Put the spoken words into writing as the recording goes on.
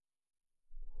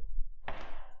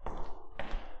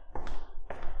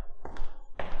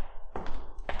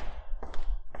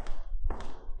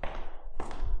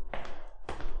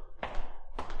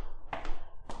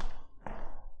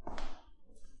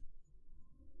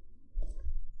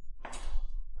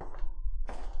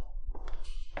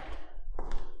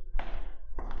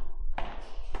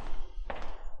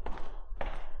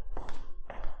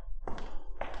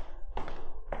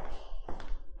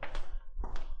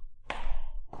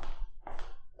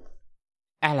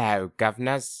Hello,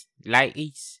 governors,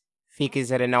 ladies, figures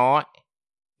of the night.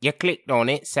 You clicked on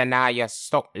it, so now you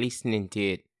stop listening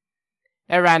to it.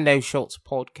 A Rando Shots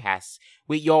podcast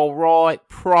with your right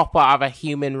proper other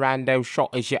human Rando Shot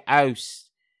as your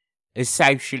host. A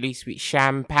socialist with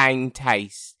champagne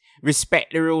taste,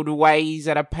 respecting all the ways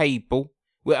of the people,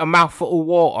 with a mouthful of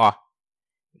water.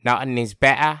 Nothing is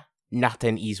better,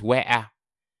 nothing is wetter.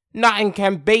 Nothing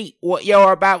can beat what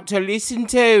you're about to listen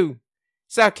to.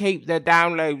 So keep the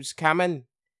downloads coming.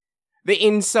 The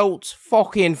insults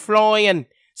fucking flying,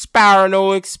 sparing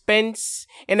no expense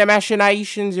in the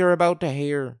machinations you're about to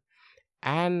hear.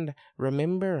 And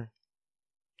remember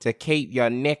to keep your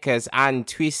knickers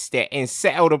untwisted and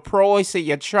settle the price of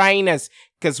your trainers,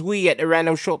 because we at the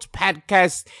Random Shots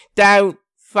Podcast don't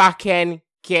fucking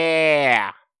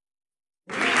care.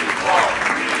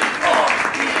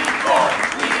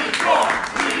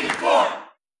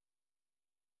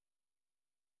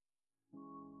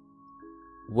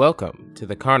 Welcome to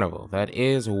the carnival that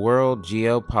is world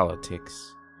geopolitics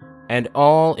and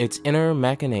all its inner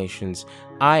machinations.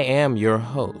 I am your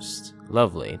host,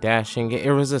 lovely, dashing,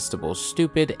 irresistible,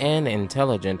 stupid, and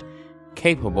intelligent,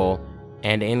 capable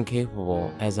and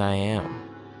incapable as I am.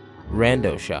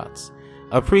 Rando Shots.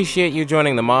 Appreciate you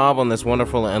joining the mob on this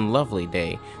wonderful and lovely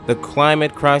day. The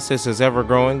climate crisis is ever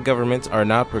growing, governments are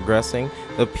not progressing,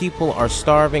 the people are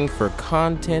starving for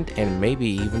content and maybe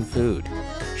even food.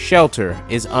 Shelter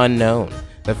is unknown.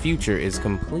 The future is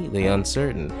completely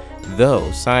uncertain,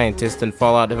 though scientists and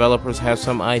Fallout developers have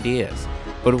some ideas.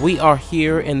 But we are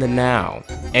here in the now,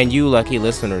 and you lucky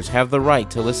listeners have the right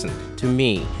to listen to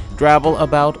me drabble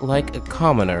about like a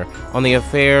commoner on the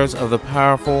affairs of the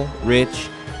powerful, rich,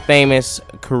 famous,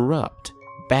 corrupt,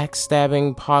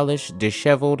 backstabbing, polished,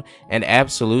 disheveled, and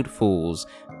absolute fools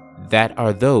that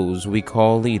are those we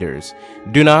call leaders.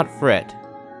 Do not fret.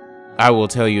 I will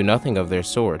tell you nothing of their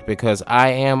sort, because I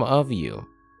am of you,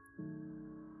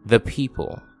 the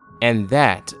people, and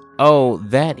that, oh,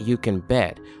 that you can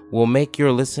bet, will make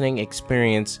your listening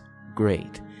experience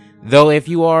great. Though if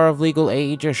you are of legal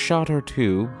age, a shot or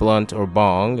two, blunt or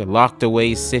bong, locked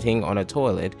away sitting on a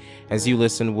toilet, as you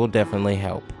listen will definitely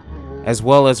help, as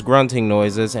well as grunting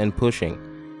noises and pushing.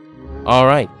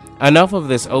 Alright, enough of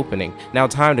this opening, now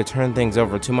time to turn things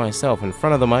over to myself in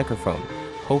front of the microphone.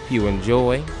 Hope you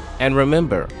enjoy. And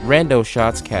remember, Rando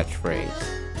Shots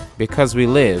catchphrase, because we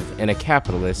live in a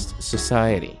capitalist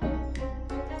society.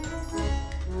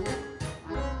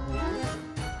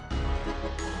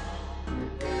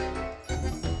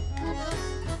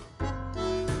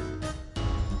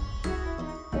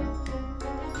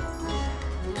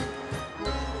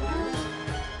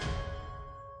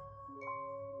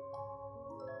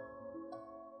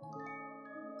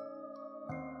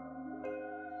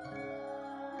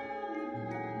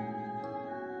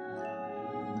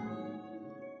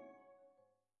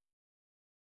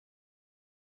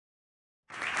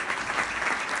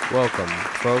 Welcome,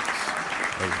 folks,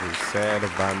 as we said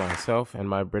by myself and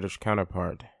my British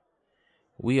counterpart.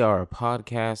 We are a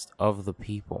podcast of the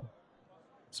people.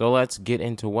 So let's get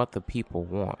into what the people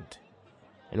want.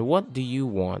 And what do you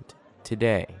want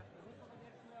today?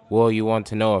 Well, you want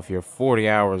to know if your 40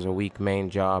 hours a week main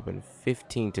job and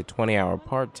 15 to 20 hour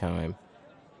part-time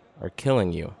are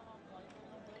killing you.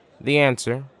 The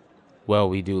answer, well,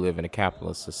 we do live in a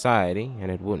capitalist society, and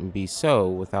it wouldn't be so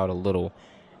without a little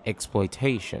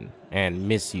exploitation and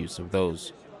misuse of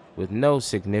those with no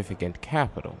significant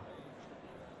capital,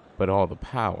 but all the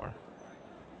power.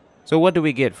 So what do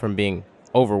we get from being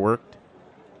overworked?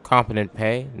 Competent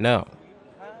pay? No.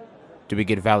 Do we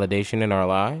get validation in our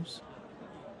lives?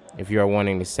 If you are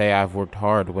wanting to say I've worked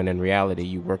hard when in reality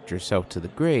you worked yourself to the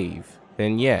grave,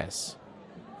 then yes.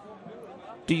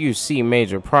 Do you see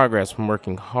major progress from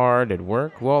working hard at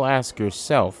work? Well, ask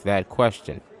yourself that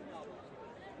question.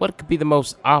 What could be the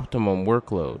most optimum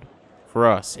workload for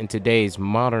us in today's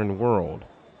modern world?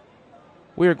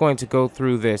 We are going to go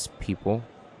through this, people,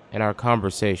 in our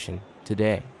conversation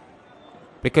today.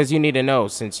 Because you need to know,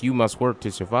 since you must work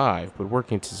to survive, but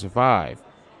working to survive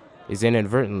is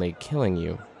inadvertently killing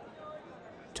you.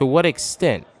 To what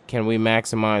extent can we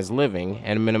maximize living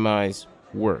and minimize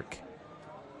work?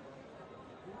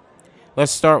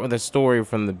 Let's start with a story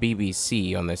from the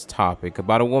BBC on this topic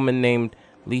about a woman named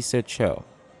Lisa Cho.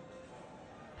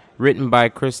 Written by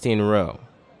Christine Rowe.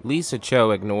 Lisa Cho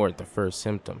ignored the first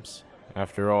symptoms.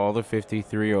 After all, the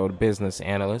 53-year-old business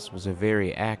analyst was a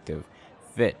very active,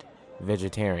 fit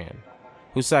vegetarian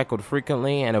who cycled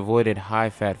frequently and avoided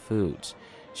high-fat foods.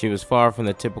 She was far from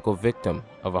the typical victim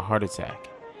of a heart attack.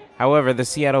 However, the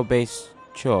Seattle-based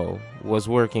Cho was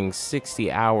working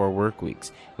 60-hour work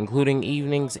weeks, including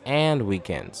evenings and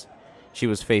weekends. She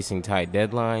was facing tight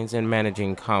deadlines and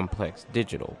managing complex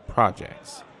digital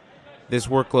projects. This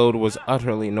workload was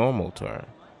utterly normal to her.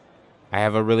 "I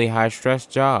have a really high-stress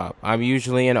job. I'm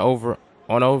usually on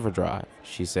overdrive,"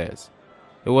 she says.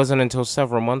 It wasn't until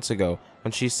several months ago,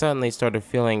 when she suddenly started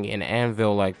feeling an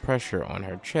anvil-like pressure on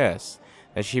her chest,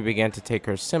 that she began to take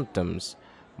her symptoms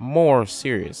more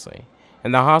seriously.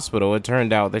 In the hospital, it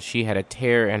turned out that she had a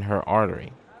tear in her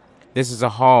artery. This is a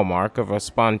hallmark of a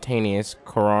spontaneous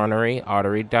coronary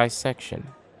artery dissection,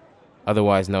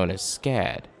 otherwise known as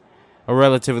SCAD, a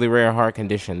relatively rare heart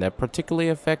condition that particularly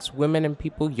affects women and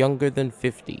people younger than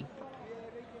 50.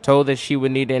 Told that she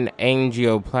would need an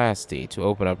angioplasty to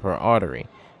open up her artery,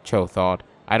 Cho thought,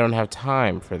 "I don't have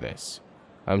time for this.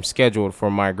 I'm scheduled for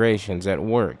migrations at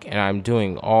work, and I'm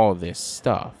doing all this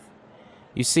stuff."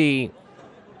 You see,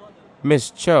 Miss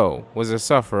Cho was a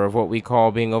sufferer of what we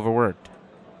call being overworked,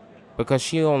 because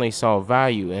she only saw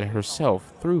value in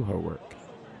herself through her work,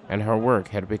 and her work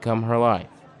had become her life.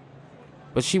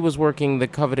 But she was working the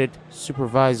coveted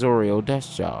supervisorial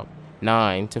desk job,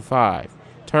 9 to 5,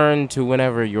 turned to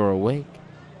whenever you're awake,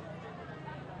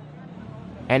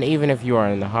 and even if you are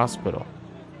in the hospital.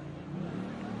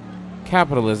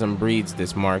 Capitalism breeds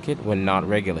this market when not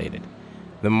regulated,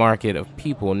 the market of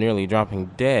people nearly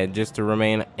dropping dead just to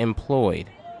remain employed.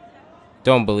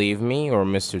 Don't believe me or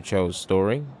Mr. Cho's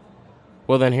story?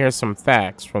 Well, then here's some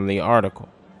facts from the article.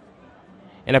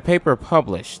 In a paper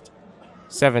published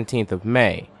 17th of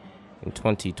May in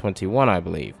 2021, I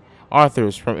believe,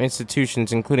 authors from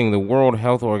institutions including the World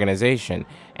Health Organization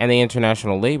and the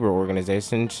International Labor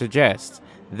Organization suggest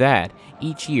that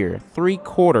each year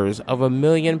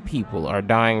 750,000 people are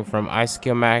dying from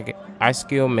ischemic,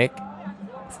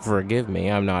 forgive me,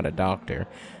 I'm not a doctor,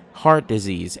 heart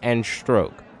disease and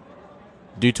stroke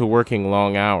due to working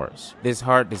long hours. This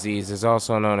heart disease is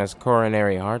also known as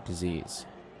coronary heart disease.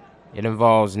 It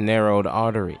involves narrowed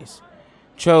arteries.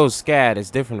 Cho's SCAD is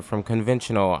different from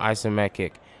conventional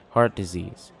ischemic heart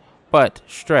disease, but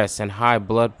stress and high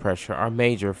blood pressure are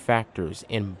major factors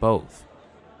in both.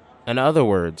 In other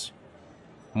words,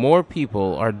 more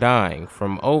people are dying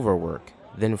from overwork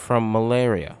than from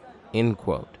malaria, end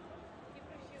quote.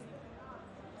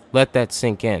 Let that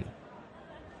sink in.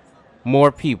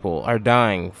 More people are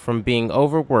dying from being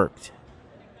overworked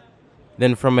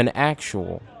than from an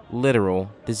actual,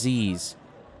 literal disease,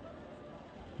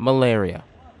 malaria.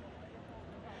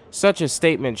 Such a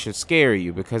statement should scare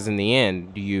you because in the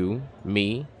end, you,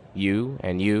 me, you,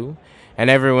 and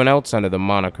everyone else under the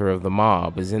moniker of the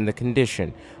mob is in the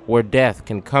condition where death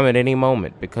can come at any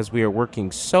moment because we are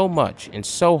working so much and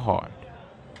so hard.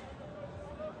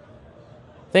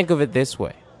 Think of it this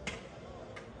way.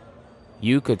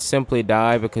 You could simply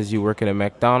die because you work at a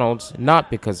McDonald's, not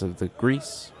because of the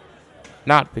grease,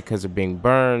 not because of being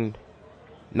burned,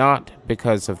 not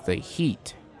because of the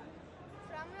heat,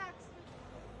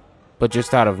 but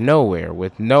just out of nowhere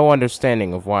with no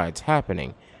understanding of why it's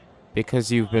happening,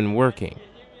 because you've been working.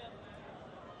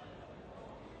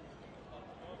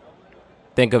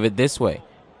 Think of it this way.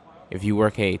 If you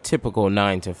work a typical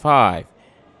 9 to 5,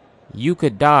 you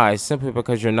could die simply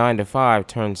because your 9 to 5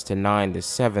 turns to 9 to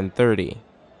 7:30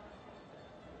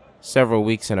 several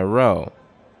weeks in a row.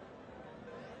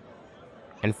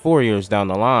 And 4 years down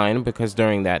the line, because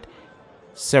during that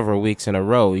several weeks in a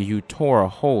row, you tore a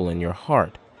hole in your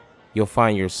heart, you'll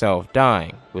find yourself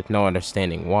dying with no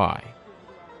understanding why.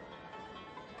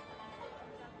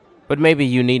 But maybe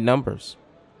you need numbers.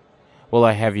 Well,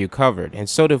 I have you covered, and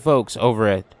so do folks over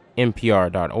at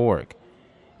NPR.org.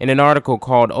 In an article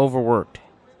called Overworked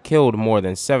Killed More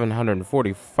Than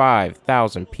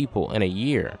 745,000 People in a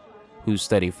Year, whose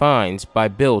study finds, by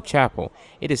Bill Chappell,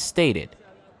 it is stated,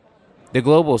 the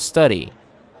global study,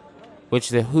 which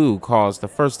the WHO calls the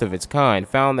first of its kind,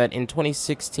 found that in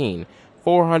 2016,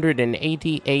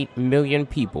 488 million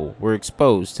people were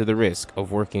exposed to the risk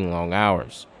of working long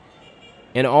hours.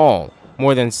 In all,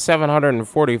 more than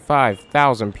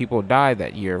 745,000 people died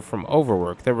that year from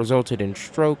overwork that resulted in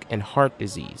stroke and heart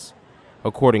disease,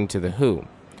 according to the WHO.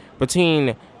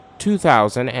 Between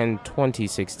 2000 and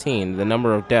 2016, the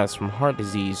number of deaths from heart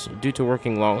disease due to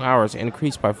working long hours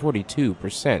increased by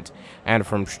 42%, and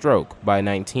from stroke by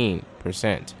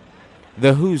 19%.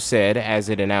 The WHO said as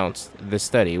it announced the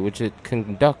study, which it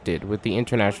conducted with the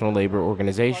International Labor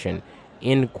Organization,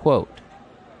 end quote.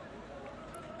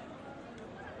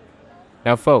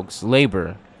 Now, folks,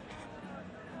 labor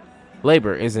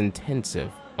is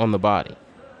intensive on the body,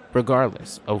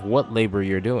 regardless of what labor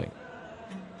you're doing.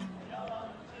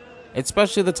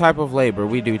 Especially the type of labor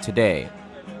we do today,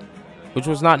 which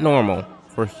was not normal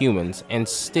for humans and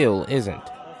still isn't.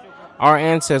 Our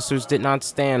ancestors did not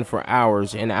stand for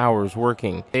hours and hours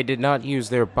working. They did not use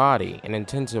their body in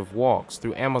intensive walks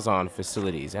through Amazon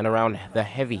facilities and around the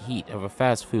heavy heat of a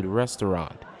fast food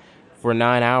restaurant for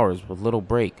 9 hours with little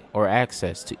break or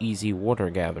access to easy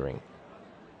water gathering.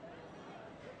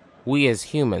 We as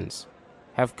humans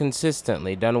have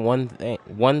consistently done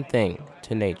one thing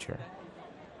to nature: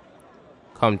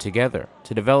 come together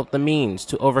to develop the means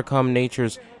to overcome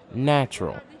nature's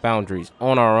natural boundaries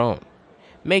on our own,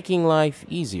 making life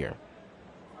easier.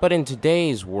 But in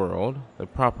today's world, the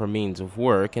proper means of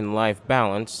work and life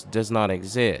balance does not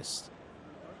exist,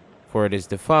 for it is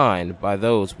defined by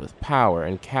those with power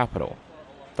and capital,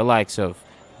 the likes of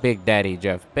Big Daddy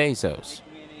Jeff Bezos,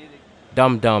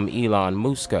 Dum Dum Elon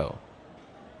Musk.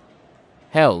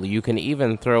 Hell, you can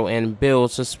even throw in Bill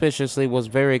suspiciously was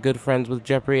very good friends with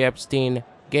Jeffrey Epstein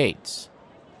Gates.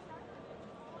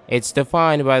 It's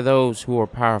defined by those who are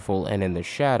powerful and in the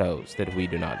shadows that we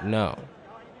do not know.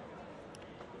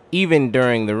 Even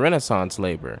during the Renaissance,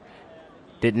 labor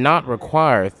did not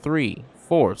require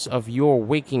 3/4 of your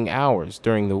waking hours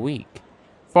during the week.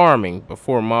 Farming,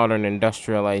 before modern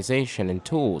industrialization and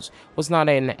tools, was not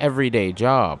an everyday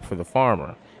job for the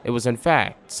farmer. It was in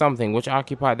fact something which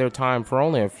occupied their time for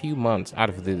only a few months out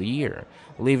of the year,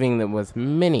 leaving them with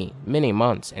many, many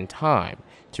months and time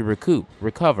to recoup,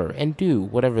 recover, and do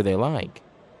whatever they like.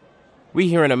 We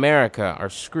here in America are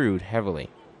screwed heavily.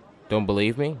 Don't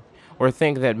believe me? Or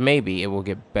think that maybe it will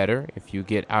get better if you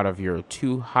get out of your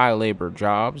too high labor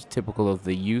jobs typical of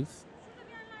the youth?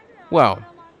 Well,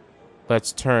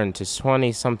 let's turn to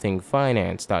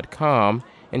 20somethingfinance.com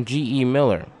and G.E.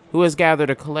 Miller, who has gathered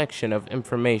a collection of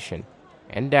information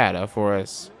and data for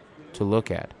us to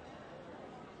look at.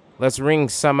 Let's ring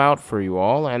some out for you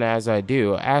all, and as I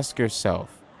do, ask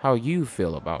yourself how you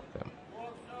feel about them.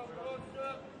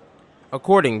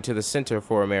 According to the Center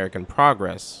for American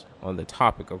Progress on the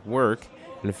topic of work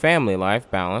and family life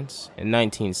balance, in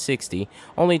 1960,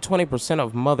 only 20%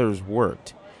 of mothers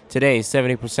worked. Today,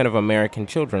 70% of American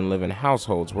children live in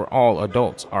households where all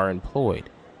adults are employed.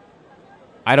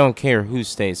 I don't care who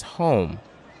stays home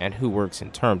and who works in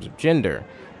terms of gender,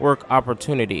 work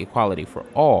opportunity equality for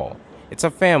all. It's a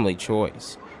family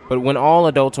choice. But when all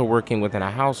adults are working within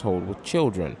a household with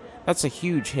children, that's a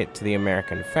huge hit to the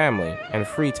American family and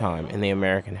free time in the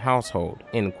American household,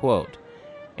 end quote.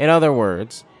 In other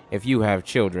words, if you have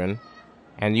children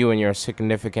and you and your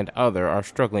significant other are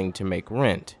struggling to make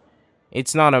rent,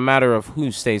 it's not a matter of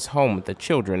who stays home with the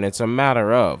children, it's a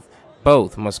matter of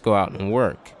both must go out and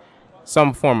work.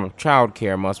 Some form of child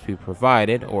care must be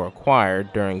provided or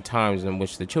acquired during times in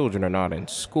which the children are not in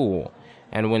school,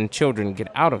 and when children get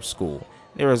out of school,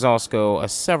 there is also a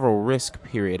several risk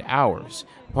period hours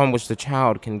upon which the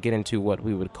child can get into what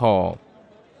we would call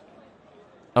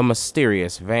a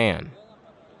mysterious van.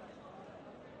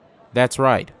 That's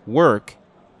right, work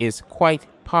is quite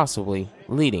possibly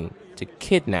leading to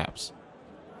kidnaps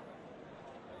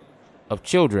of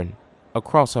children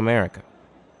across America.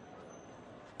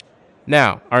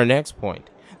 Now, our next point.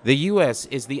 The U.S.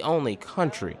 is the only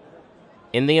country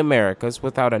in the Americas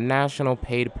without a national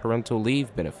paid parental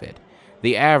leave benefit.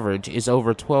 The average is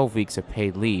over 12 weeks of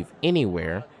paid leave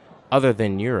anywhere other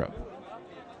than Europe,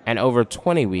 and over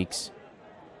 20 weeks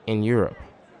in Europe.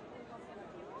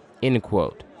 End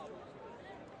quote.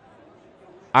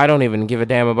 I don't even give a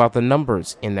damn about the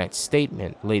numbers in that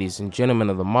statement, ladies and gentlemen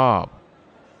of the mob.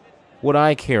 What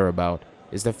I care about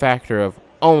is the factor of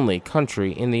only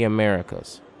country in the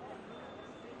Americas.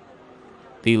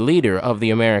 The leader of the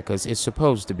Americas is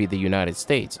supposed to be the United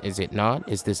States, is it not?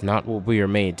 Is this not what we are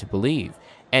made to believe?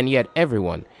 And yet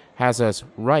everyone has us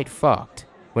right fucked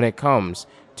when it comes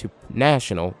to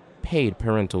national paid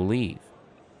parental leave.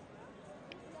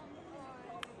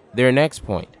 Their next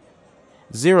point.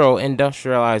 0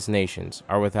 industrialized nations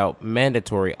are without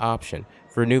mandatory option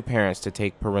for new parents to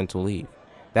take parental leave.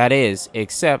 That is,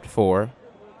 except for,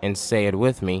 and say it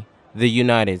with me, the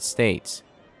United States.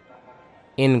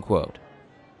 End quote.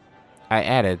 I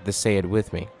added the say it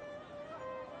with me.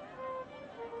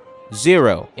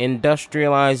 0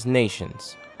 industrialized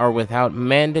nations are without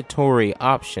mandatory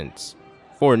options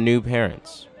for new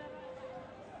parents.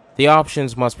 The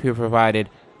options must be provided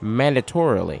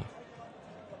mandatorily.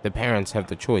 The parents have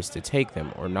the choice to take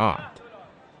them or not.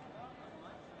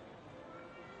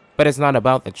 But it's not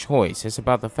about the choice, it's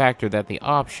about the factor that the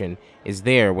option is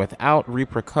there without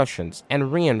repercussions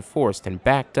and reinforced and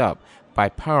backed up by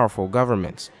powerful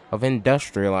governments of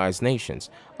industrialized nations,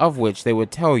 of which they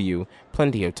would tell you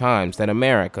plenty of times that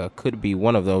America could be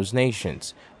one of those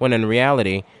nations, when in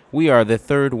reality, we are the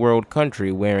third world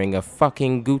country wearing a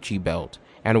fucking Gucci belt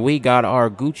and we got our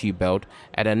Gucci belt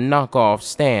at a knockoff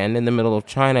stand in the middle of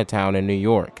Chinatown in New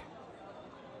York.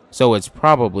 So it's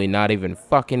probably not even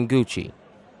fucking Gucci.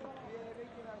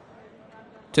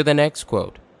 To the next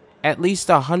quote. At least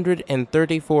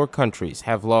 134 countries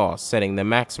have laws setting the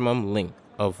maximum length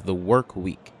of the work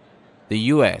week. The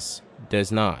U.S.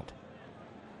 does not.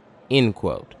 End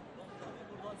quote.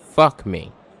 Fuck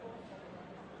me.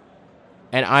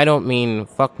 And I don't mean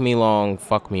fuck me long,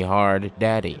 fuck me hard,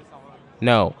 daddy.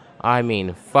 No, I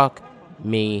mean fuck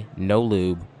me, no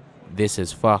lube. This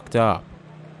is fucked up.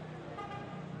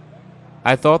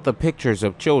 I thought the pictures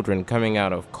of children coming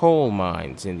out of coal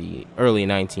mines in the early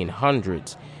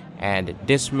 1900s and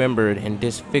dismembered and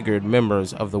disfigured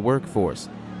members of the workforce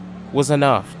was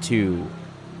enough to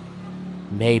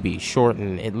maybe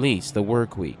shorten at least the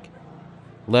work week,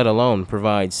 let alone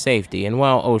provide safety. And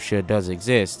while OSHA does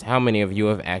exist, how many of you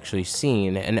have actually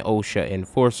seen an OSHA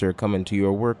enforcer come into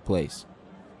your workplace?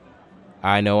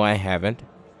 I know I haven't,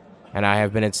 and I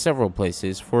have been at several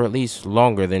places for at least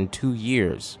longer than 2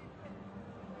 years.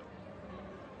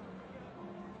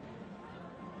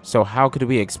 So how could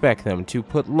we expect them to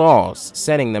put laws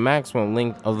setting the maximum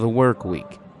length of the work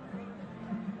week?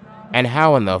 And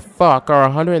how in the fuck are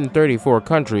 134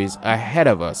 countries ahead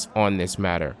of us on this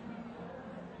matter?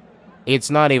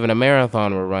 It's not even a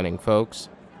marathon we're running, folks.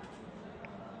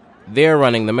 They're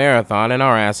running the marathon and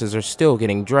our asses are still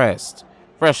getting dressed,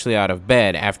 freshly out of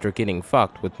bed after getting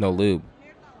fucked with no lube.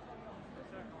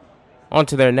 On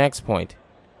to their next point.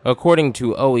 According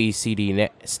to OECD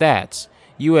stats,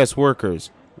 U.S. workers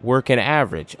work an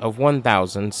average of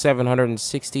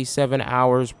 1,767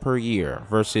 hours per year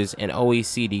versus an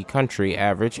OECD country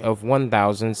average of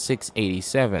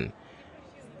 1,687.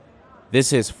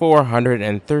 This is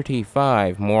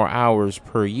 435 more hours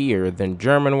per year than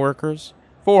German workers,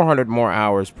 400 more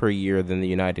hours per year than the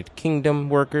United Kingdom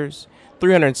workers,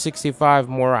 365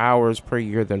 more hours per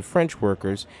year than French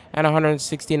workers, and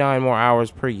 169 more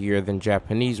hours per year than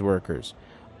Japanese workers.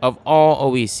 Of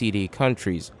all OECD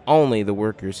countries, only the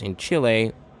workers in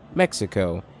Chile,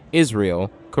 Mexico, Israel,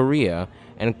 Korea,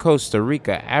 and Costa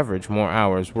Rica average more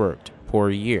hours worked per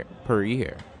year.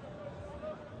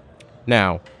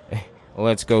 Now,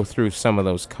 let's go through some of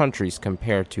those countries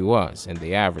compared to us and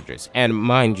the averages. And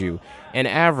mind you, an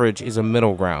average is a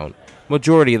middle ground.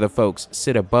 Majority of the folks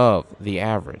sit above the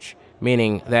average,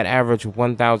 meaning that average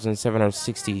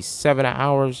 1,767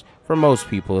 hours for most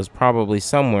people is probably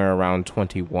somewhere around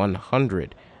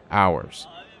 2,100 hours.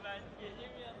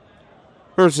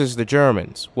 Versus the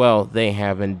Germans, well, they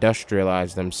have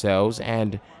industrialized themselves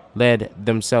and led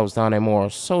themselves down a more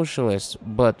socialist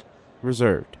but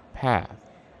reserved path.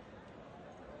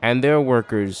 And their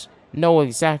workers know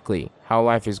exactly how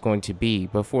life is going to be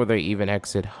before they even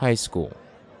exit high school.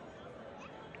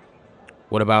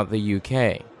 What about the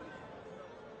UK?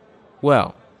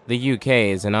 Well, the UK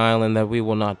is an island that we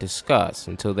will not discuss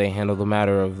until they handle the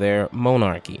matter of their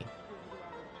monarchy.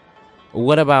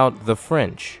 What about the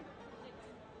French?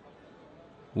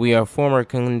 We are former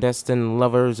clandestine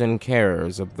lovers and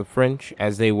carers of the French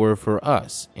as they were for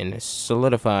us in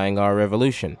solidifying our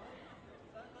revolution.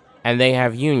 And they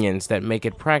have unions that make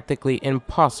it practically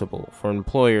impossible for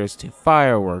employers to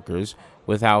fire workers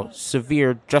without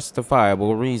severe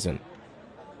justifiable reason.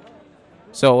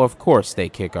 So of course they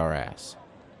kick our ass,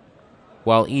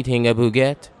 while eating a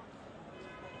baguette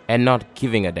and not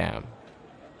giving a damn.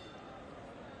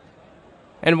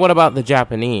 And what about the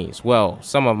Japanese? Well,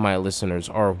 some of my listeners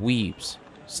are weebs.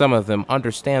 Some of them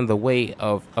understand the way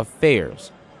of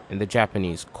affairs in the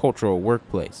Japanese cultural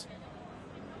workplace.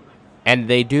 And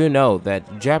they do know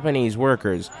that Japanese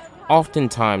workers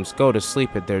oftentimes go to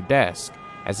sleep at their desk,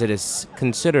 as it is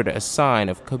considered a sign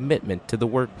of commitment to the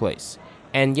workplace.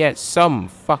 And yet some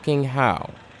fucking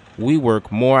how, we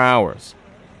work more hours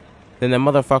than the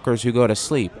motherfuckers who go to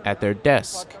sleep at their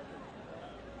desk.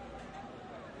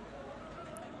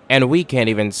 And we can't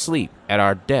even sleep at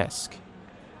our desk.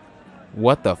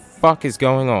 What the fuck is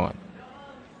going on?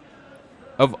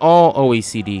 Of all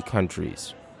OECD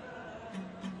countries,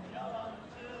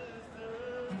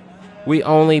 we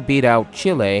only beat out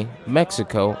Chile,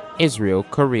 Mexico, Israel,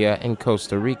 Korea, and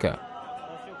Costa Rica.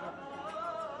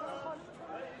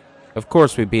 Of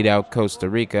course we beat out Costa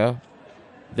Rica.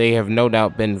 They have no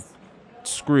doubt been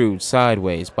screwed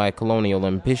sideways by colonial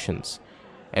ambitions.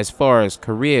 As far as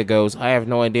Korea goes, I have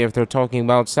no idea if they're talking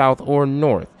about South or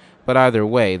North, but either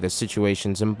way, the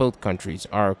situations in both countries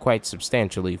are quite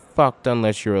substantially fucked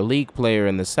unless you're a league player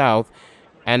in the South,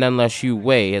 and unless you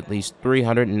weigh at least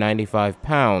 395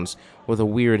 pounds with a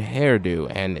weird hairdo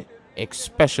and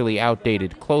especially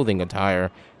outdated clothing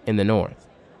attire in the North.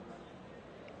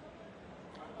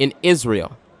 In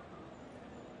Israel,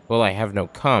 well, I have no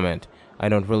comment. I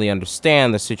don't really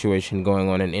understand the situation going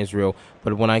on in Israel,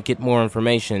 but when I get more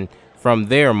information from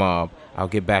their mob, I'll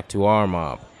get back to our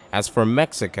mob. As for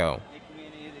Mexico,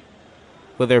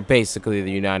 well, they're basically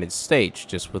the United States,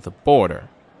 just with a border,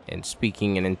 and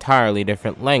speaking an entirely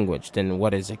different language than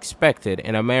what is expected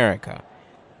in America.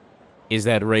 Is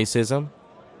that racism?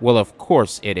 Well, of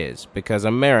course it is, because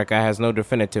America has no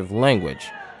definitive language,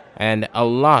 and a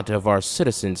lot of our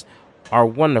citizens are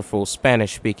wonderful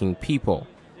Spanish-speaking people.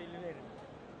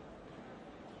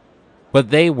 But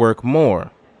they work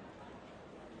more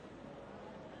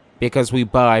because we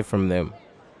buy from them.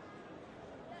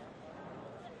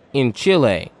 In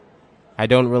Chile, I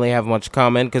don't really have much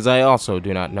comment because I also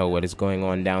do not know what is going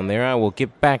on down there. I will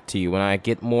get back to you when I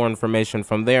get more information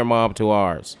from their mob to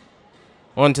ours.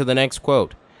 On to the next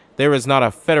quote. There is not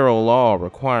a federal law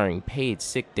requiring paid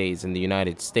sick days in the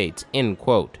United States. End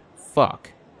quote.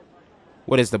 Fuck.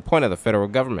 What is the point of the federal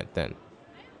government then?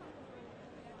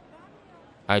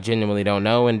 I genuinely don't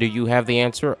know, and do you have the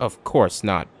answer? Of course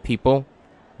not, people.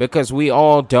 Because we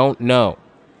all don't know.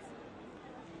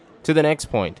 To the next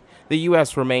point. The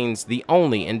U.S. remains the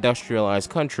only industrialized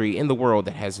country in the world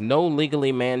that has no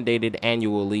legally mandated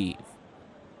annual leave.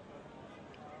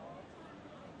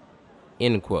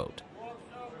 End quote.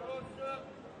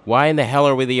 Why in the hell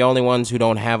are we the only ones who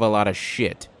don't have a lot of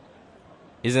shit?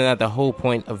 Isn't that the whole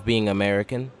point of being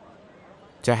American?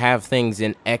 To have things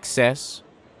in excess?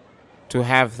 To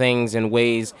have things in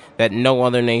ways that no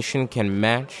other nation can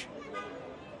match?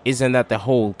 Isn't that the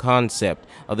whole concept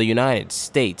of the United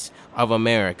States of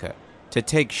America? To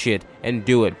take shit and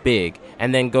do it big,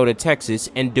 and then go to Texas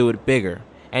and do it bigger.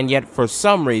 And yet, for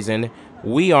some reason,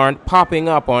 we aren't popping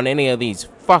up on any of these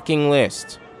fucking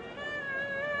lists.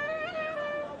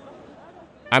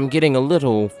 I'm getting a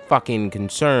little fucking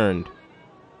concerned.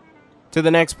 To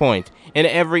the next point. In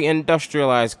every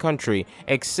industrialized country,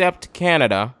 except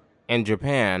Canada and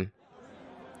Japan,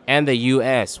 and the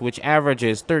U.S., which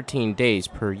averages 13 days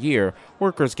per year,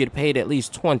 workers get paid at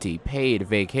least 20 paid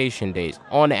vacation days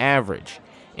on average.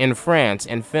 In France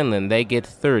and Finland, they get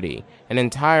 30, an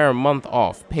entire month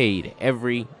off paid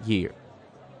every year.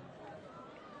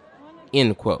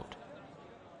 End quote.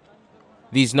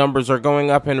 These numbers are going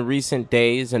up in recent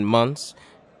days and months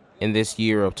in this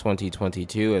year of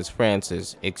 2022 as France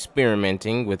is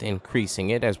experimenting with increasing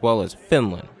it, as well as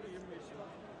Finland.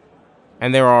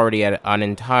 And they're already at an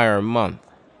entire month.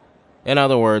 In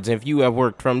other words, if you have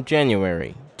worked from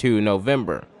January to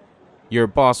November, your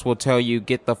boss will tell you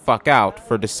get the fuck out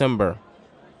for December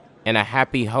and a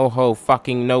happy ho-ho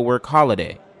fucking no-work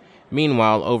holiday.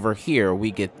 Meanwhile, over here,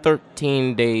 we get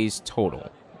 13 days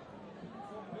total.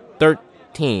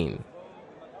 13.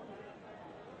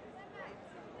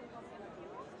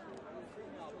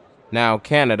 Now,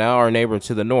 Canada, our neighbor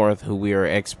to the north, who we are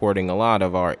exporting a lot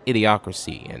of our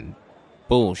idiocracy and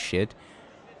bullshit,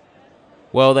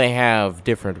 well, they have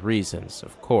different reasons,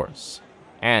 of course,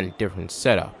 and different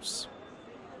setups.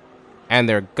 And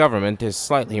their government is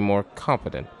slightly more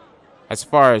competent. As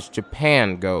far as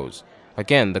Japan goes,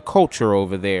 again, the culture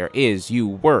over there is you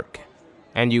work,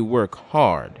 and you work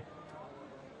hard.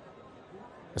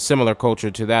 A similar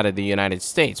culture to that of the United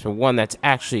States, but one that's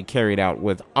actually carried out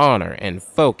with honor and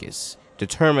focus,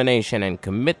 determination and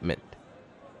commitment.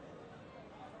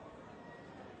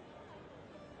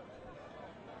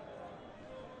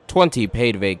 "20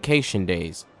 paid vacation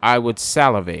days, I would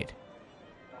salivate.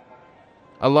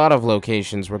 A lot of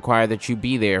locations require that you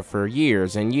be there for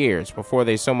years and years before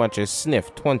they so much as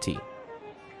sniff 20.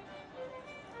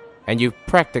 And you've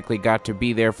practically got to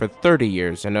be there for 30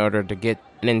 years in order to get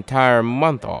an entire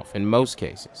month off in most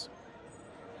cases.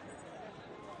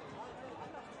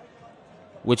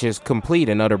 Which is complete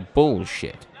and utter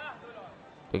bullshit.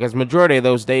 Because majority of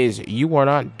those days you are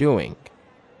not doing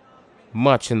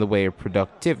much in the way of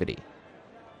productivity.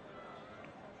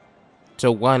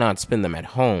 So why not spend them at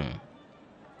home?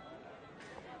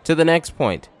 To the next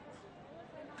point.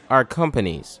 Our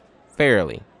companies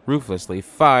fairly, ruthlessly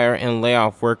fire and lay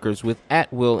off workers with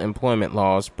at-will employment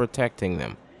laws protecting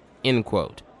them. End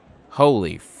quote.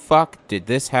 Holy fuck, did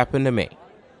this happen to me?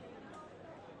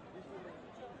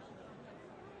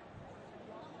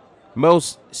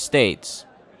 Most states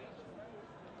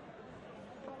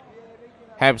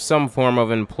have some form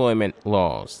of employment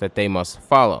laws that they must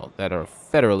follow that are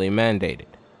federally mandated.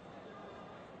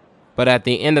 But at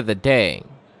the end of the day,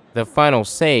 the final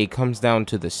say comes down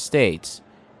to the states,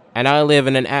 and I live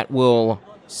in an at-will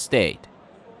state.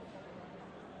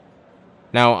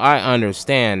 Now, I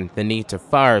understand the need to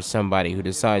fire somebody who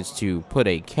decides to put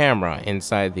a camera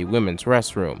inside the women's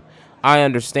restroom. I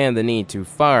understand the need to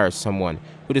fire someone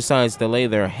who decides to lay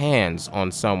their hands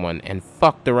on someone and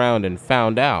fucked around and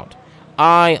found out.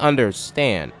 I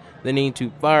understand the need to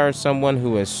fire someone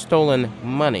who has stolen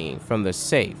money from the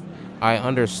safe. I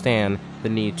understand the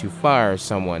need to fire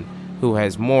someone who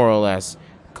has more or less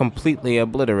completely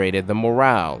obliterated the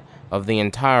morale of the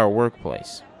entire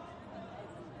workplace.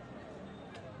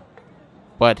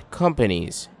 But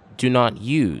companies do not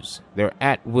use their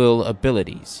at-will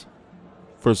abilities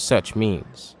for such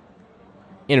means.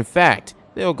 In fact,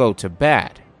 they'll go to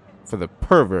bat for the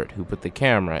pervert who put the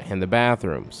camera in the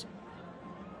bathrooms.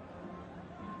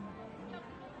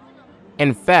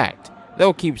 In fact,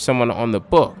 they'll keep someone on the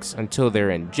books until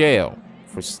they're in jail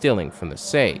for stealing from the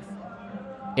safe.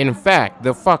 In fact,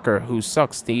 the fucker who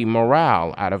sucks the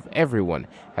morale out of everyone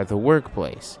at the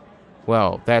workplace,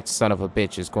 well, that son of a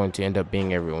bitch is going to end up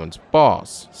being everyone's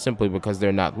boss, simply because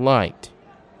they're not liked.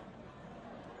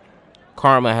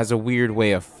 Karma has a weird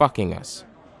way of fucking us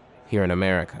here in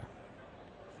America.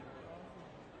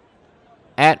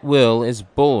 At will is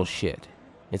bullshit.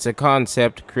 It's a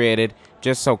concept created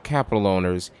just so capital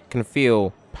owners can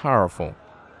feel powerful.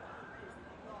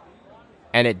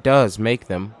 And it does make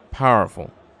them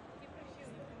powerful.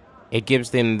 It gives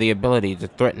them the ability to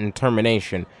threaten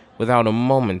termination without a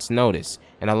moment's notice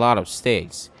in a lot of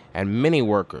states, and many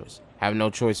workers have no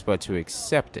choice but to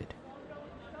accept it.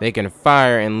 They can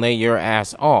fire and lay your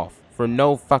ass off for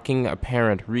no fucking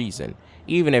apparent reason,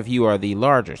 even if you are the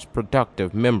largest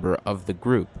productive member of the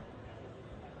group.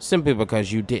 Simply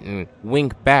because you didn't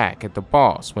wink back at the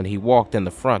boss when he walked in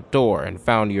the front door and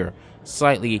found your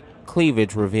slightly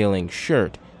cleavage-revealing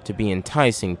shirt to be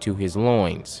enticing to his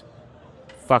loins.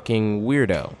 Fucking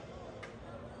weirdo.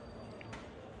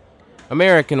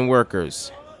 American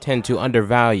workers tend to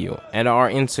undervalue and are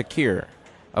insecure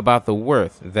about the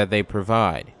worth that they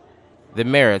provide. The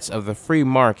merits of the free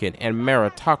market and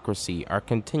meritocracy are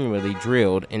continually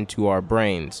drilled into our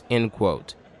brains, end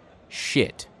quote.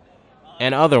 Shit.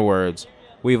 In other words,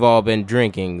 we've all been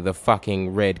drinking the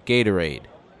fucking red Gatorade.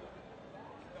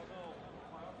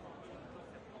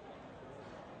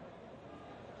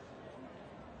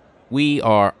 We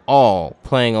are all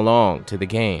playing along to the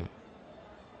game.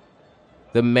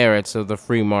 The merits of the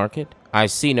free market? I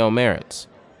see no merits.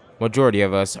 Majority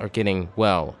of us are getting,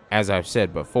 well, as I've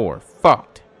said before,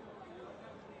 fucked.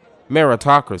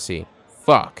 Meritocracy?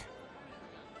 Fuck.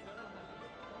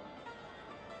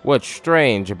 What's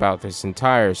strange about this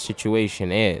entire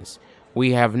situation is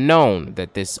we have known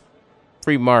that this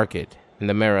free market and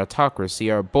the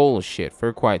meritocracy are bullshit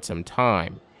for quite some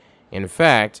time. In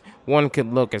fact, one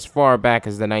could look as far back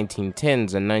as the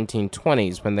 1910s and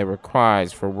 1920s when there were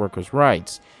cries for workers'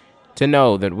 rights to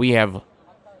know that we have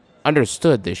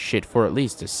understood this shit for at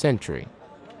least a century.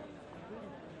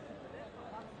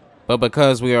 But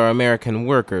because we are American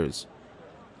workers,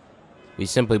 we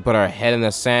simply put our head in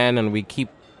the sand and we keep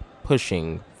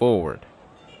pushing forward.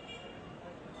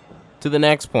 To the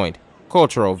next point,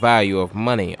 cultural value of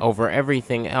money over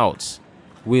everything else.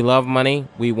 We love money,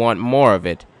 we want more of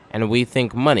it, and we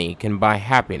think money can buy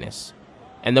happiness.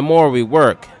 And the more we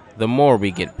work, the more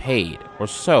we get paid, or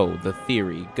so the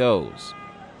theory goes.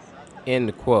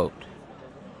 End quote.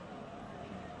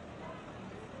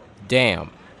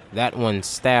 Damn, that one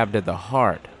stabbed at the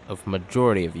heart of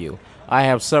majority of you. I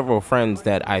have several friends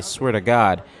that I swear to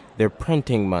God, they're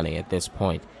printing money at this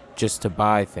point just to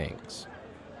buy things,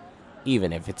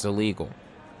 even if it's illegal.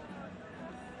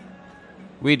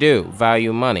 We do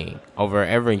value money over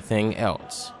everything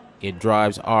else. It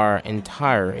drives our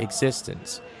entire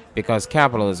existence because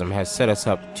capitalism has set us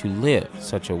up to live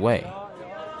such a way.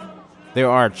 There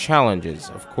are challenges,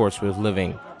 of course, with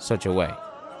living such a way,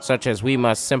 such as we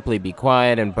must simply be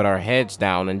quiet and put our heads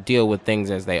down and deal with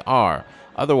things as they are.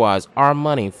 Otherwise, our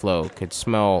money flow could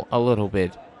smell a little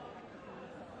bit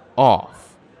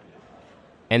off.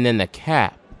 And then the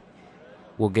cap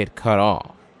will get cut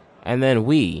off. And then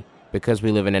we, because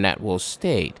we live in an at-will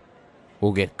state,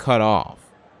 will get cut off.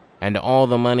 And all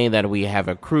the money that we have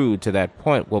accrued to that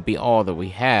point will be all that we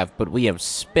have, but we have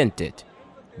spent it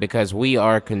because we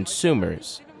are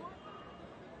consumers.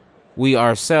 We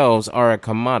ourselves are a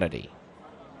commodity.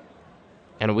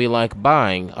 And we like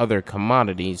buying other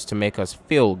commodities to make us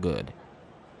feel good.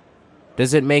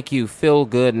 Does it make you feel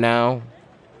good now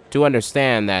to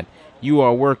understand that you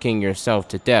are working yourself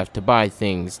to death to buy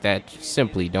things that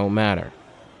simply don't matter?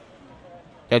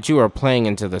 That you are playing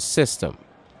into the system?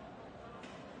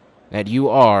 That you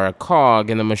are a cog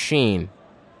in the machine?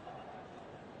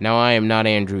 Now, I am not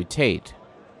Andrew Tate.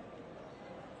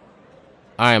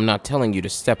 I am not telling you to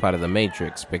step out of the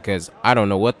Matrix because I don't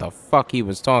know what the fuck he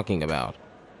was talking about.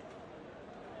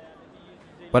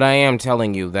 But I am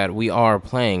telling you that we are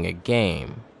playing a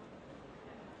game.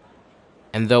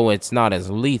 And though it's not as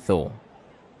lethal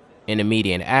in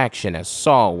immediate action as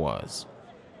Saul was,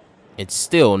 it's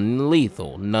still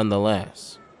lethal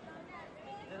nonetheless.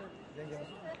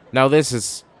 Now this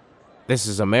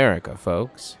is America,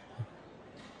 folks.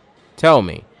 Tell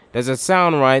me, does it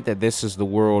sound right that this is the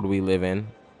world we live in?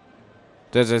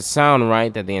 Does it sound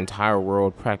right that the entire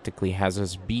world practically has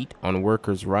us beat on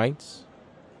workers' rights?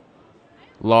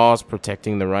 Laws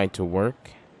protecting the right to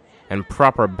work, and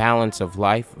proper balance of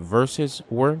life versus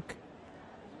work?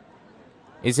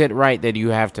 Is it right that you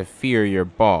have to fear your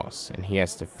boss, and he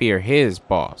has to fear his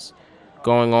boss,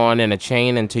 going on in a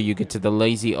chain until you get to the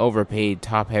lazy, overpaid,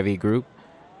 top-heavy group,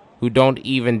 who don't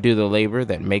even do the labor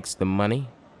that makes the money?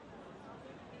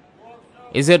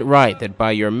 Is it right that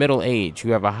by your middle age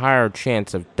you have a higher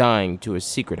chance of dying to a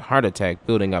secret heart attack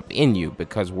building up in you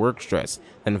because work stress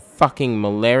than fucking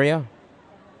malaria?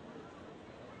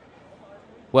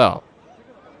 Well,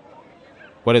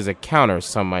 what is a counter,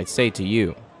 some might say to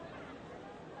you?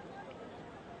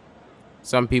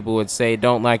 Some people would say,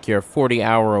 don't like your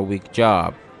 40-hour-a-week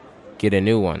job, get a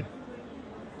new one.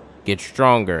 Get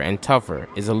stronger and tougher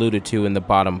is alluded to in the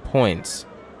bottom points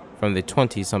from the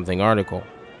 20-something article.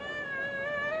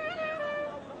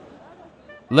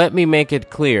 Let me make it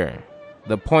clear.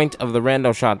 The point of the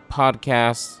Randall Shot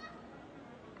podcast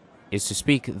is to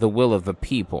speak the will of the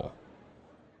people.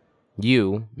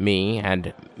 You, me,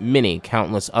 and many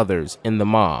countless others in the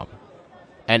mob,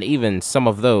 and even some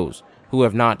of those who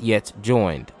have not yet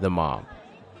joined the mob.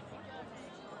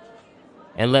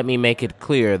 And let me make it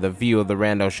clear the view of the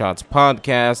Randall Shots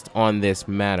podcast on this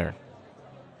matter.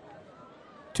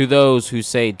 To those who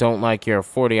say don't like your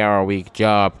 40-hour-a-week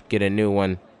job, get a new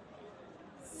one,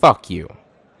 fuck you.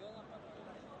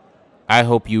 I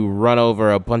hope you run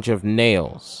over a bunch of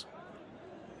nails.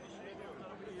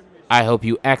 I hope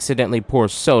you accidentally pour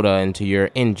soda into your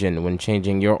engine when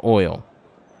changing your oil.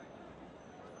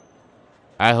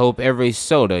 I hope every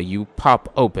soda you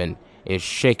pop open is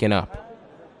shaken up.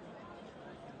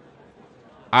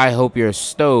 I hope your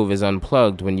stove is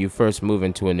unplugged when you first move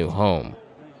into a new home.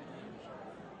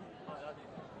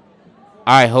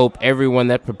 I hope everyone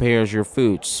that prepares your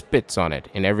food spits on it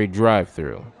in every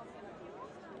drive-thru.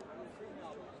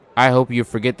 I hope you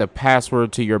forget the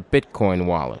password to your Bitcoin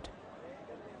wallet,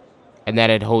 and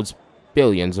that it holds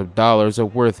billions of dollars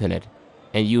of worth in it,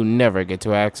 and you never get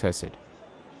to access it.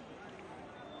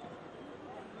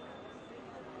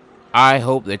 I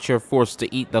hope that you're forced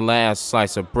to eat the last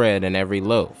slice of bread in every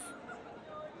loaf.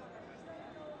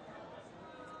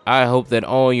 I hope that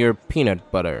all your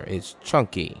peanut butter is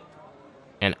chunky,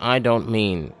 and I don't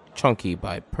mean chunky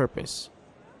by purpose.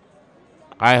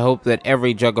 I hope that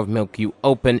every jug of milk you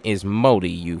open is moldy,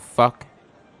 you fuck.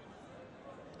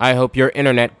 I hope your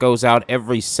internet goes out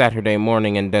every Saturday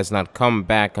morning and does not come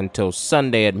back until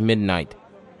Sunday at midnight.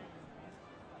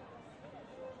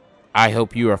 I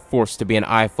hope you are forced to be an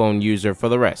iPhone user for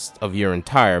the rest of your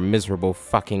entire miserable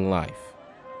fucking life.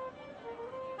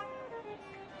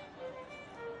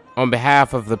 On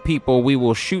behalf of the people, we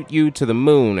will shoot you to the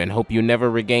moon and hope you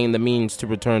never regain the means to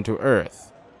return to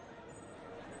Earth.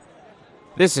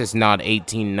 This is not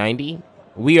 1890.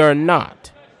 We are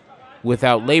not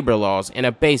without labor laws in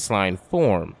a baseline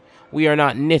form. We are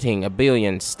not knitting a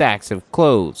billion stacks of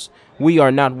clothes. We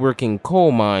are not working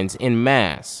coal mines in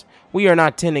mass. We are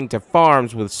not tending to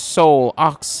farms with soul,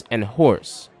 ox, and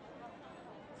horse.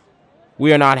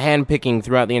 We are not handpicking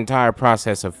throughout the entire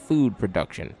process of food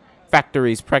production.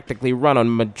 Factories practically run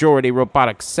on majority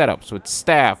robotic setups with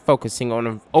staff focusing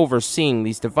on overseeing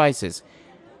these devices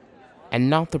and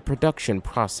not the production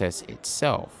process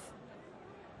itself.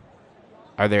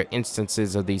 Are there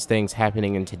instances of these things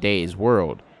happening in today's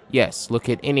world? Yes, look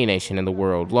at any nation in the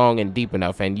world long and deep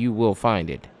enough and you will find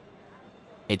it.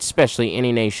 Especially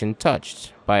any nation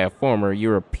touched by a former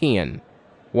European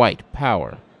white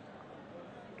power.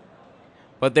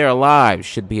 But their lives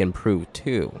should be improved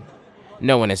too.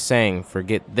 No one is saying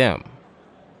forget them.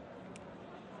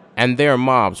 And their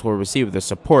mobs will receive the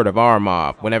support of our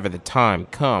mob whenever the time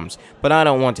comes. But I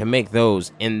don't want to make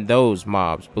those in those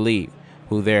mobs believe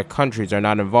who their countries are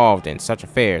not involved in such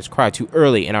affairs cry too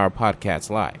early in our podcast's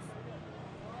life.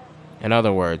 In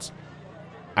other words,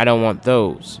 I don't want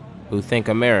those who think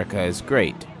America is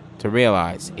great to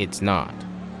realize it's not.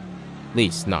 At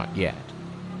least not yet.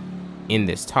 In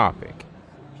this topic.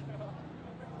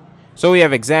 So we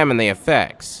have examined the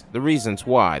effects, the reasons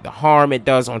why, the harm it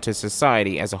does onto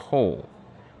society as a whole,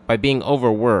 by being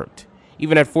overworked,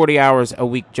 even at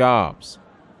 40-hours-a-week jobs.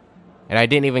 And I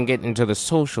didn't even get into the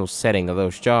social setting of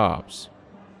those jobs.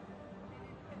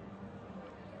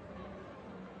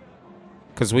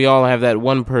 Because we all have that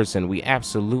one person we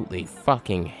absolutely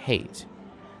fucking hate.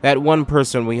 That one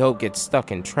person we hope gets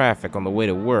stuck in traffic on the way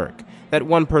to work. That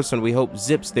one person we hope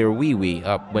zips their wee-wee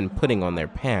up when putting on their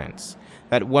pants.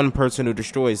 That one person who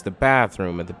destroys the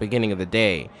bathroom at the beginning of the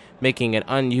day, making it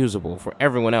unusable for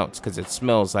everyone else because it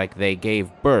smells like they gave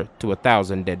birth to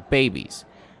 1,000 dead babies.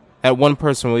 That one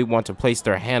person we want to place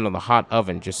their hand on the hot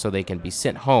oven just so they can be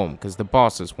sent home because the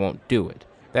bosses won't do it.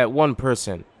 That one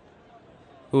person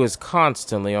who is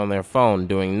constantly on their phone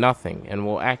doing nothing and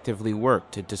will actively work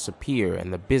to disappear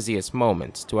in the busiest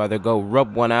moments to either go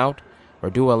rub one out or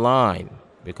do a line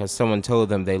because someone told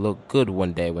them they looked good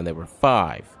one day when they were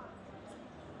 5.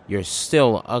 You're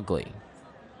still ugly.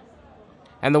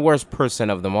 And the worst person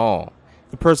of them all,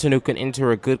 the person who can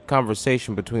enter a good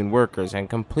conversation between workers and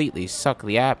completely suck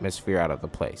the atmosphere out of the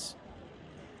place.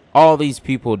 All these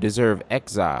people deserve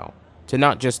exile to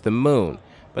not just the moon,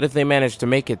 but if they manage to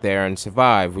make it there and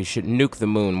survive, we should nuke the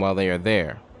moon while they are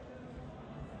there.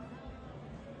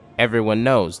 Everyone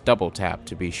knows double tap,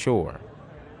 to be sure.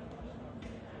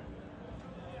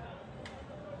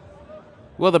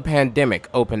 Well, the pandemic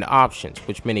opened options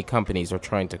which many companies are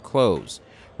trying to close.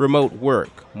 Remote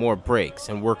work, more breaks,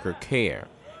 and worker care.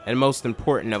 And most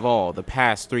important of all, the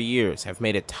past 3 years have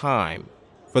made it time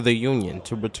for the union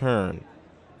to return.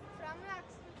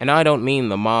 And I don't mean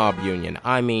the mob union,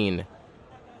 I mean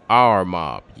our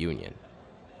mob union.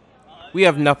 We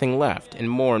have nothing left, and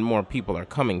more people are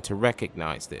coming to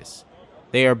recognize this.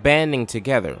 They are banding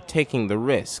together, taking the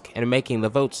risk, and making the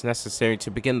votes necessary to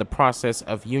begin the process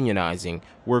of unionizing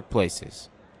workplaces.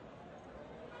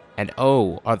 And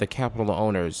oh, are the capital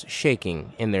owners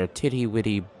shaking in their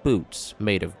titty-witty boots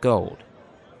made of gold.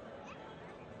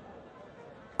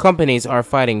 Companies are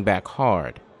fighting back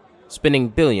hard, spending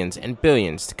billions and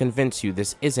billions to convince you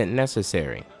this isn't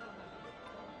necessary.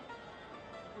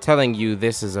 Telling you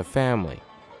this is a family,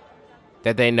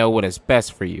 that they know what is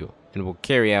best for you and will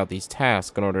carry out these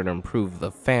tasks in order to improve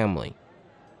the family.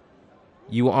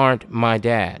 You aren't my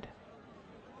dad.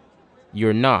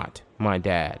 You're not my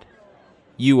dad.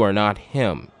 You are not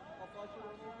him.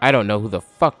 I don't know who the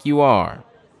fuck you are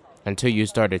until you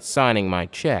started signing my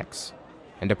checks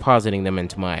and depositing them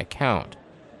into my account.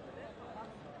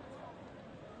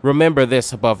 Remember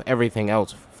this above everything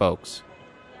else, folks.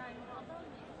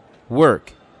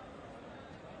 Work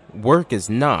is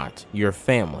not your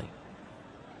family.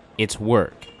 It's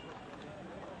work.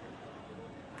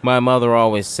 My mother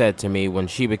always said to me when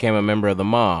she became a member of the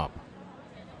mob,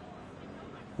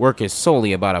 work is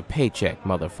solely about a paycheck,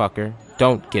 motherfucker.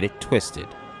 Don't get it twisted.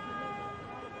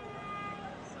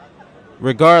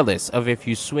 Regardless of if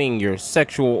you swing your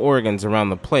sexual organs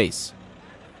around the place,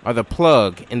 or the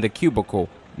plug in the cubicle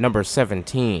number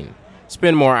 17,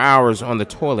 spend more hours on the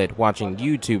toilet watching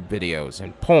YouTube videos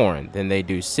and porn than they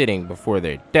do sitting before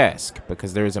their desk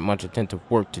because there isn't much attentive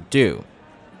work to do.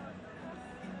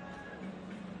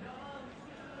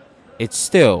 It's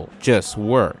still just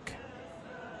work.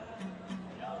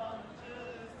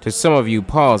 To some of you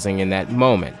pausing in that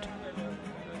moment,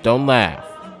 don't laugh.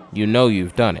 You know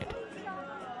you've done it.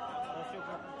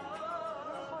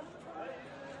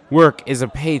 Work is a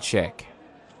paycheck.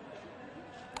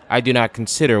 I do not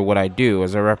consider what I do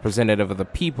as a representative of the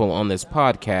people on this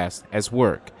podcast as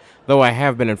work, though I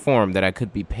have been informed that I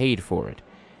could be paid for it,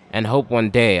 and hope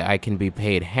one day I can be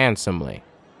paid handsomely.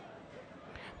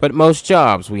 But most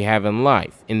jobs we have in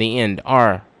life, in the end,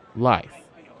 are life.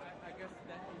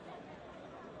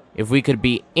 If we could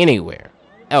be anywhere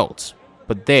else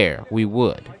but there, we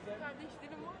would.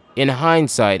 In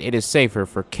hindsight, it is safer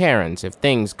for Karens if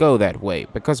things go that way,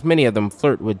 because many of them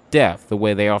flirt with death the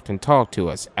way they often talk to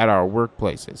us at our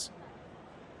workplaces.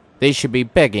 They should be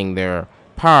begging their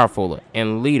powerful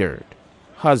and leadered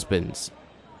husbands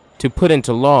to put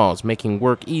into laws making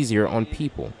work easier on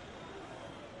people.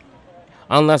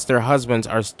 Unless their husbands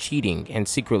are cheating and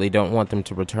secretly don't want them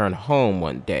to return home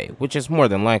one day, which is more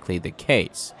than likely the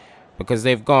case, because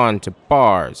they've gone to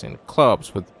bars and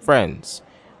clubs with friends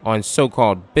on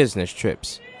so-called business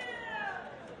trips,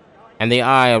 and the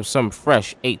eye of some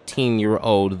fresh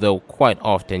 18-year-old, though quite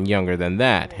often younger than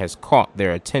that, has caught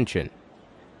their attention,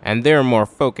 and they're more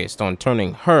focused on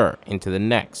turning her into the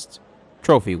next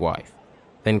trophy wife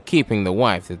than keeping the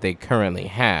wife that they currently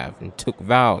have and took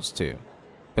vows to,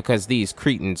 because these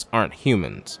cretins aren't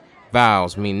humans.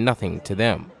 Vows mean nothing to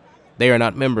them. They are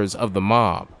not members of the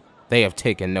mob. They have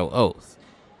taken no oath.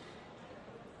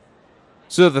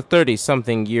 So the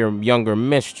 30-something-year younger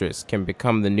mistress can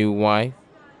become the new wife?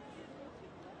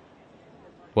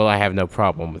 Well, I have no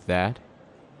problem with that.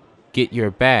 Get your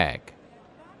bag.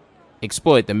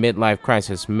 Exploit the midlife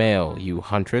crisis male, you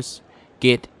huntress.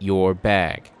 Get your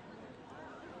bag.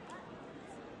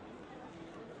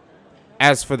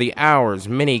 As for the hours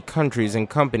many countries and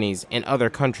companies in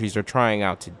other countries are trying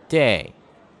out today,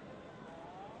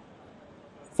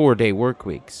 4-day work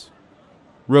weeks,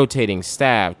 rotating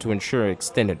staff to ensure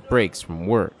extended breaks from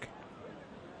work.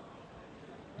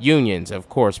 Unions, of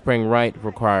course, bring right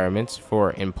requirements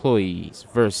for employees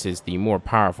versus the more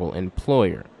powerful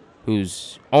employer,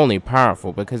 who's only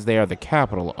powerful because they are the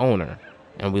capital owner,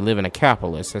 and we live in a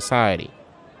capitalist society.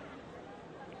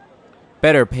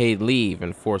 Better paid leave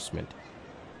enforcement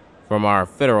from our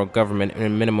federal government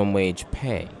and minimum wage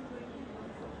pay.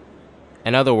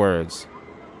 In other words,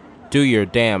 do your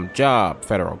damn job,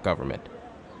 federal government.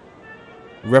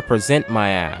 Represent my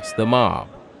ass, the mob.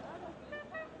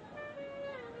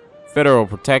 Federal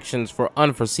protections for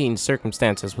unforeseen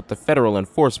circumstances with the federal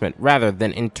enforcement rather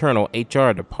than internal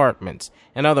HR departments.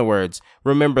 In other words,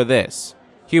 remember this: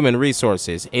 human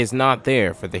resources is not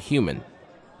there for the human.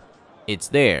 It's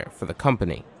there for the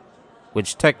company,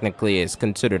 which technically is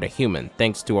considered a human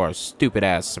thanks to our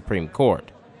stupid-ass Supreme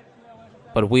Court.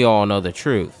 But we all know the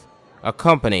truth. A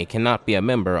company cannot be a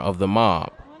member of the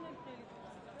mob.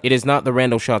 It is not the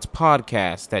Randall Shots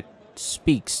podcast that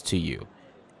speaks to you.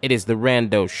 It is the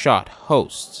Rando Shot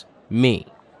host, me.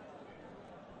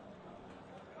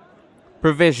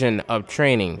 Provision of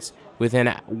trainings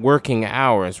within working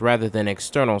hours rather than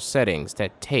external settings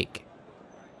that take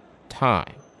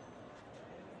time.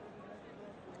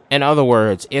 In other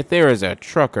words, if there is a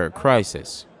trucker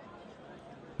crisis,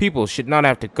 people should not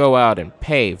have to go out and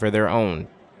pay for their own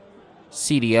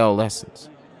CDL lessons.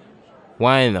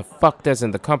 Why in the fuck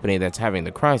doesn't the company that's having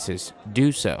the crisis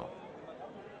do so?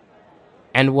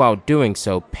 And while doing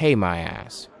so, pay my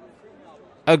ass.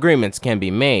 Agreements can be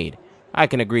made. I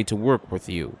can agree to work with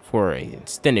you for an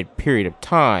extended period of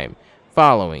time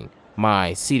following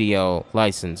my CDL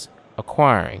license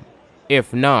acquiring.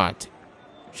 If not,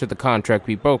 should the contract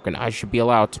be broken, I should be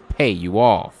allowed to pay you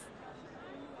off.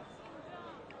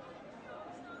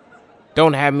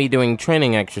 Don't have me doing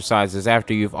training exercises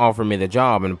after you've offered me the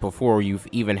job and before you've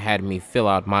even had me fill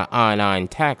out my I-9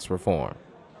 tax reform.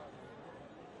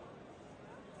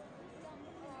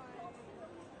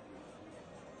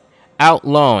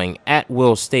 Outlawing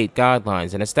at-will state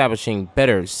guidelines and establishing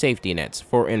better safety nets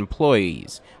for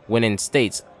employees when in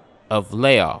states of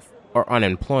layoff or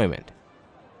unemployment.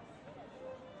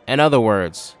 In other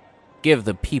words, give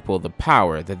the people the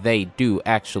power that they do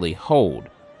actually hold.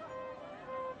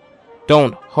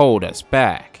 Don't hold us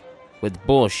back with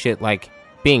bullshit like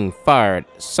being fired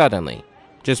suddenly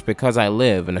just because I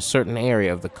live in a certain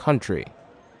area of the country.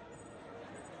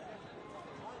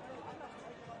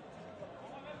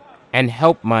 And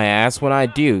help my ass when I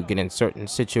do get in certain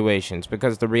situations,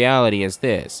 because the reality is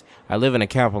this: I live in a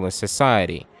capitalist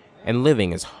society, and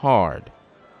living is hard.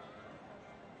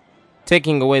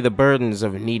 Taking away the burdens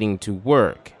of needing to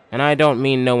work, and I don't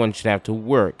mean no one should have to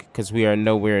work, because we are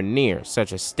nowhere near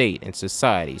such a state in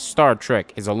society. Star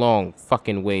Trek is a long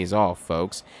fucking ways off,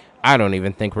 folks. I don't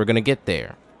even think we're gonna get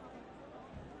there.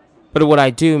 But what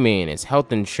I do mean is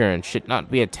health insurance should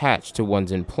not be attached to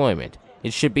one's employment.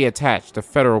 It should be attached to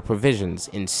federal provisions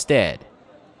instead.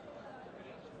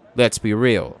 Let's be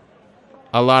real.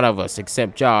 A lot of us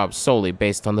accept jobs solely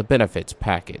based on the benefits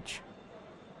package,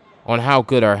 on how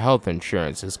good our health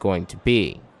insurance is going to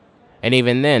be. And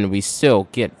even then, we still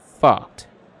get fucked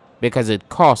because it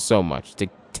costs so much to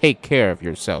take care of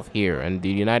yourself here in the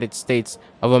United States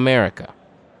of America.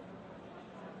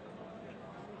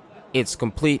 It's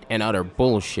complete and utter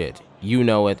bullshit. You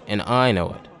know it, and I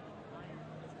know it.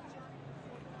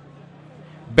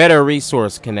 Better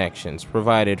resource connections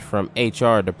provided from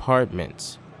HR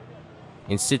departments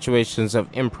in situations of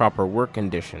improper work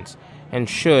conditions, and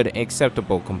should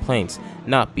acceptable complaints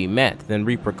not be met, then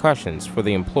repercussions for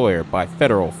the employer by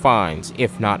federal fines,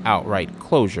 if not outright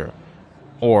closure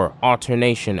or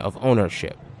alternation of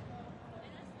ownership.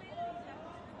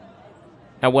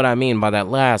 Now what I mean by that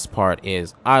last part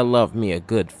is, I love me a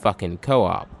good fucking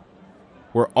co-op,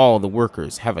 where all the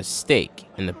workers have a stake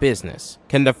in the business,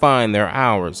 can define their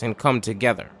hours, and come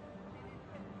together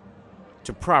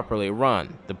to properly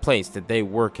run the place that they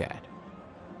work at.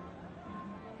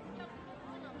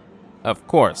 Of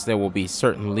course, there will be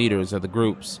certain leaders of the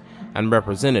groups and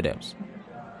representatives,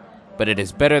 but it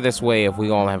is better this way if we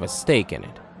all have a stake in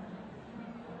it.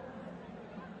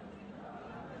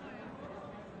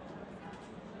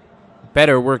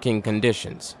 Better working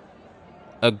conditions.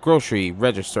 A grocery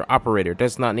register operator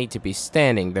does not need to be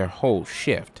standing their whole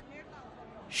shift.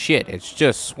 Shit, it's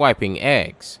just swiping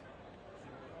eggs.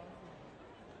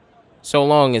 So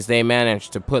long as they manage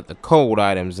to put the cold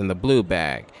items in the blue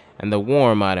bag and the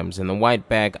warm items in the white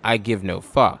bag, I give no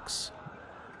fucks.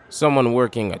 Someone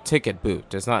working a ticket booth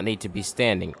does not need to be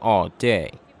standing all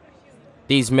day.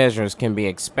 These measures can be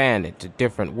expanded to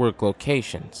different work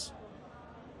locations,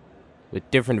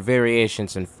 with different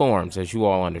variations and forms, as you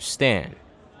all understand.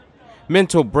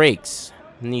 Mental breaks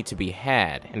need to be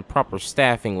had and proper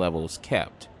staffing levels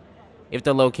kept. If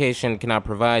the location cannot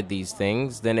provide these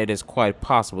things, then it is quite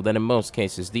possible that in most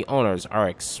cases the owners are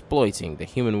exploiting the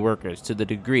human workers to the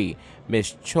degree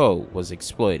Miss Cho was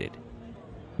exploited,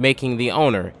 making the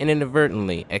owner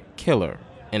inadvertently a killer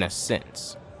in a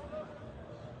sense.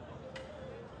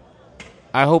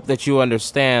 I hope that you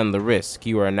understand the risk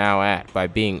you are now at by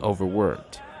being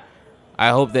overworked. I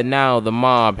hope that now the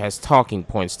mob has talking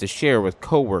points to share with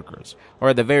coworkers, or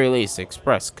at the very least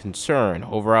express concern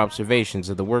over observations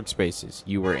of the workspaces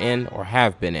you were in or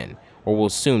have been in, or will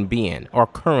soon be in, or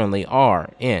currently are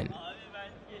in.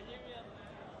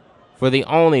 For the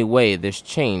only way this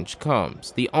change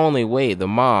comes, the only way the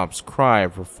mob's cry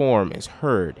of reform is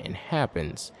heard and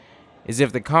happens, is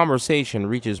if the conversation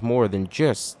reaches more than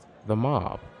just the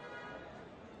mob.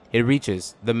 It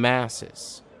reaches the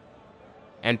masses.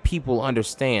 And people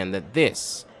understand that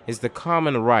this is the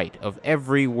common right of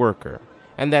every worker,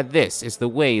 and that this is the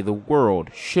way the world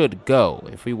should go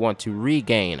if we want to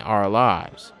regain our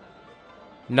lives.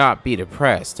 Not be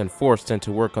depressed and forced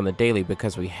into work on the daily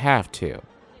because we have to,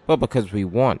 but because we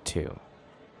want to.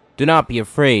 Do not be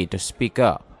afraid to speak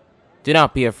up. Do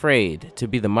not be afraid to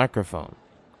be the microphone.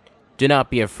 Do not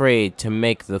be afraid to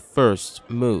make the first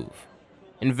move.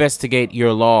 Investigate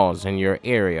your laws in your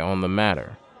area on the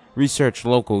matter. Research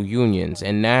local unions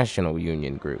and national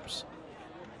union groups.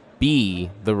 Be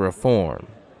the reform.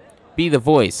 Be the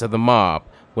voice of the mob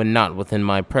when not within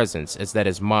my presence, as that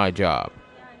is my job.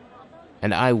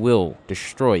 And I will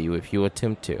destroy you if you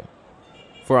attempt to.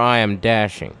 For I am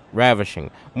dashing,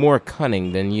 ravishing, more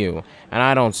cunning than you, and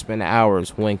I don't spend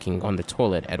hours wanking on the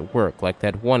toilet at work like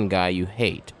that one guy you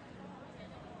hate.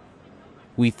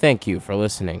 We thank you for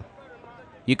listening.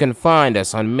 You can find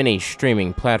us on many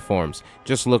streaming platforms.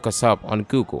 Just look us up on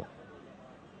Google.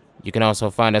 You can also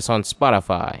find us on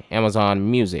Spotify, Amazon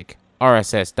Music,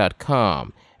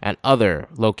 RSS.com, and other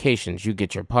locations you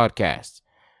get your podcasts.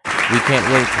 We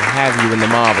can't wait to have you in the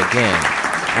mob again.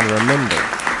 And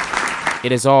remember,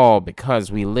 it is all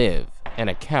because we live in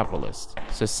a capitalist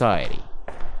society.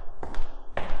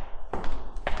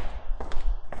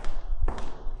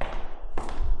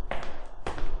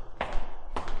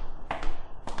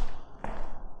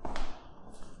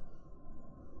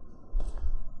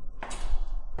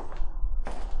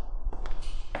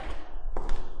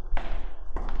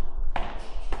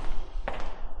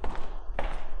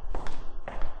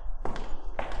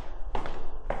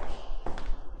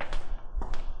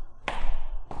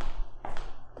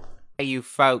 You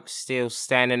folks still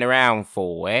standing around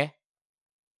for, eh?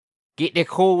 Get the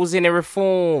calls in the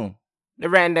reform. The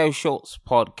Rando Shorts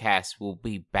podcast will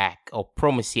be back. I'll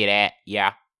promise you that,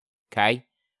 yeah. Okay?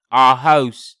 Our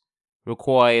host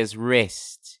requires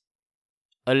rest,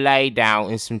 a lay down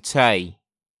and some tea.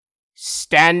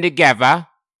 Stand together.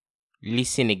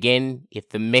 Listen again if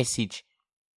the message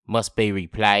must be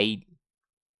replayed.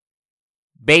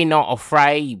 Be not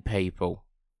afraid, people.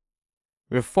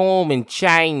 Reform and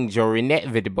change are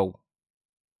inevitable.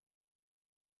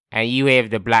 And you have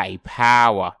the bloody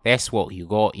power. That's what you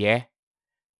got, yeah?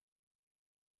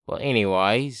 But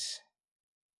anyways,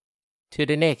 to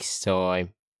the next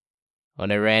time on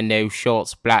the Rando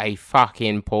Shots bloody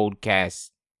fucking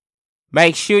podcast.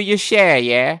 Make sure you share,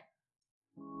 yeah?